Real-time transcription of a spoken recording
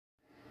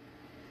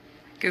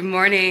Good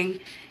morning.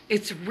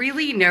 It's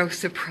really no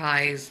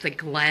surprise that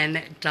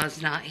Glenn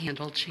does not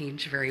handle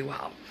change very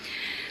well.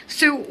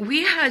 So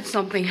we had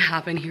something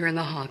happen here in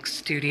the Hawks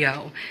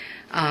studio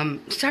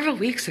several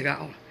weeks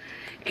ago.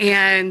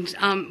 And,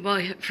 well,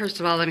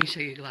 first of all, let me show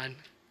you Glenn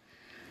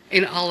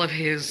in all of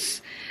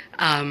his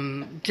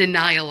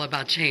denial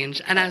about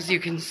change. And as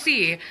you can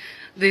see,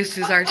 this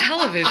is our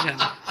television.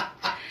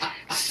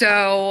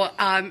 So,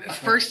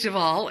 first of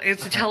all,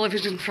 it's a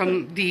television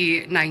from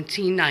the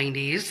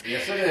 1990s.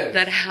 Yes, it is.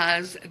 That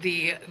has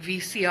the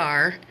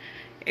VCR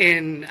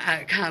in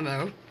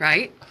combo,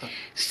 right?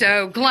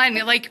 So, Glenn,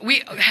 like,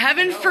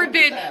 heaven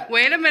forbid,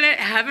 wait a minute,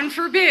 heaven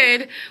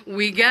forbid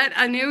we get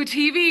a new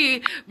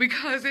TV,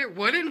 because it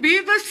wouldn't be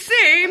the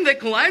same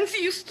that Glenn's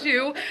used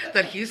to,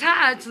 that he's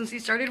had since he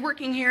started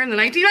working here in the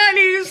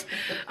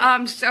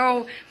 1990s.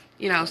 So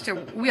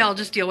we all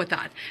just deal with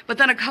that. But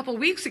then a couple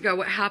weeks ago,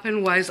 what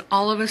happened was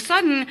all of a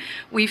sudden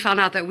we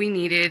found out that we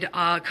needed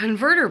a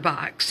converter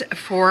box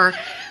for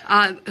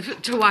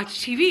to watch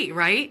TV,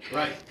 right?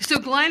 Right. So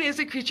Glenn is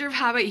a creature of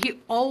habit. He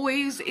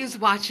always is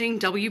watching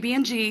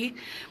WBNG,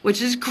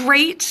 which is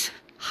great.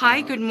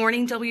 Hi, good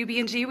morning,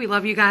 WBNG. We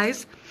love you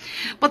guys.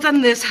 But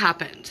then this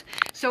happened.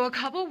 So a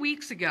couple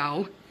weeks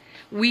ago,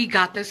 we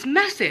got this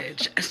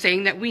message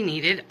saying that we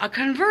needed a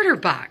converter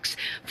box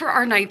for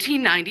our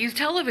 1990s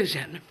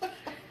television.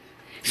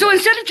 So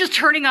instead of just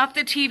turning off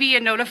the TV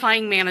and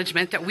notifying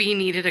management that we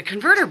needed a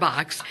converter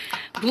box,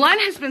 Glenn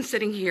has been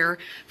sitting here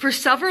for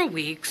several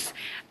weeks,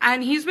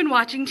 and he's been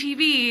watching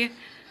TV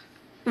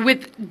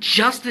with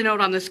just the note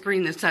on the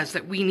screen that says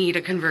that we need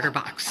a converter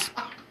box.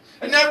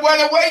 And that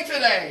went away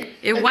today.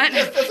 It went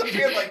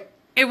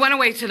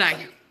away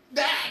today.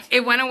 That.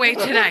 It went away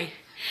today.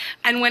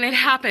 And when it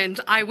happened,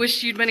 I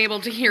wish you'd been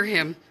able to hear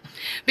him,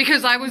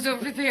 because I was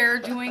over there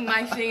doing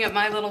my thing at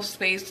my little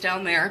space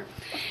down there.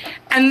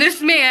 And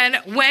this man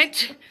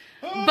went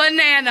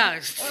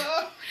bananas.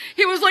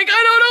 He was like,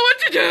 I don't know what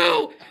to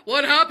do.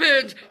 What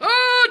happened?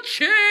 Oh,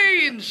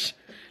 change.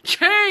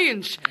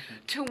 Change.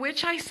 To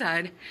which I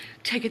said,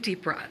 take a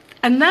deep breath.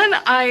 And then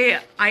I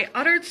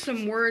uttered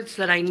some words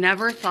that I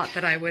never thought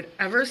that I would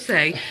ever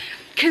say,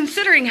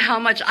 considering how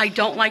much I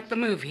don't like the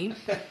movie.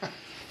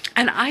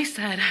 And I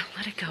said,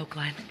 let it go,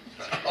 Glenn.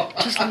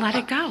 Just let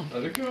it go.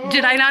 Let it go.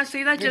 Did I not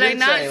say that? Did I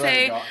not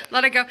say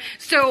let it go?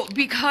 So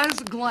because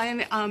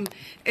Glenn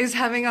is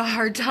having a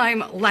hard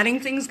time letting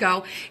things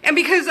go, and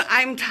because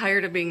I'm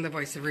tired of being the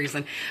voice of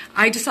reason,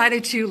 I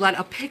decided to let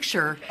a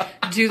picture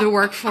do the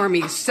work for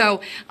me.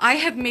 So I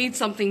have made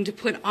something to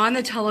put on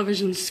the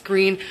television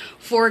screen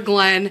for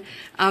Glenn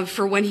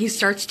for when he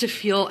starts to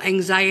feel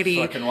anxiety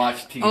So I can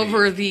watch TV.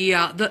 over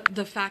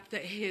the fact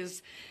that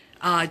his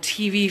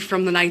TV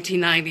from the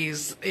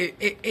 1990s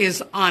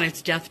is on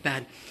its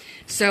deathbed.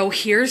 So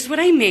here's what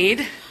I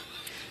made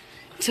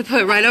to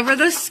put right over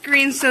the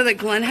screen so that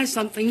Glenn has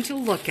something to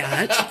look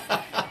at.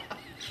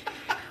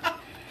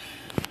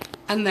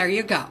 And there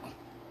you go.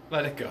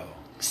 Let it go.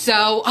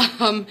 So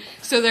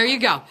there you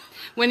go.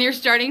 When you're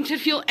starting to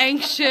feel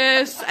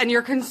anxious and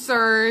you're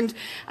concerned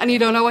and you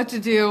don't know what to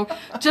do,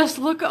 just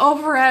look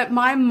over at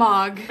my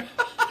mug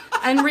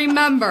and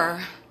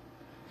remember,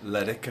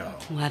 Let it go.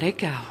 let it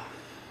go.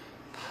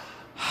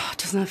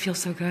 Doesn't that feel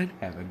so good?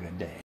 Have a good day.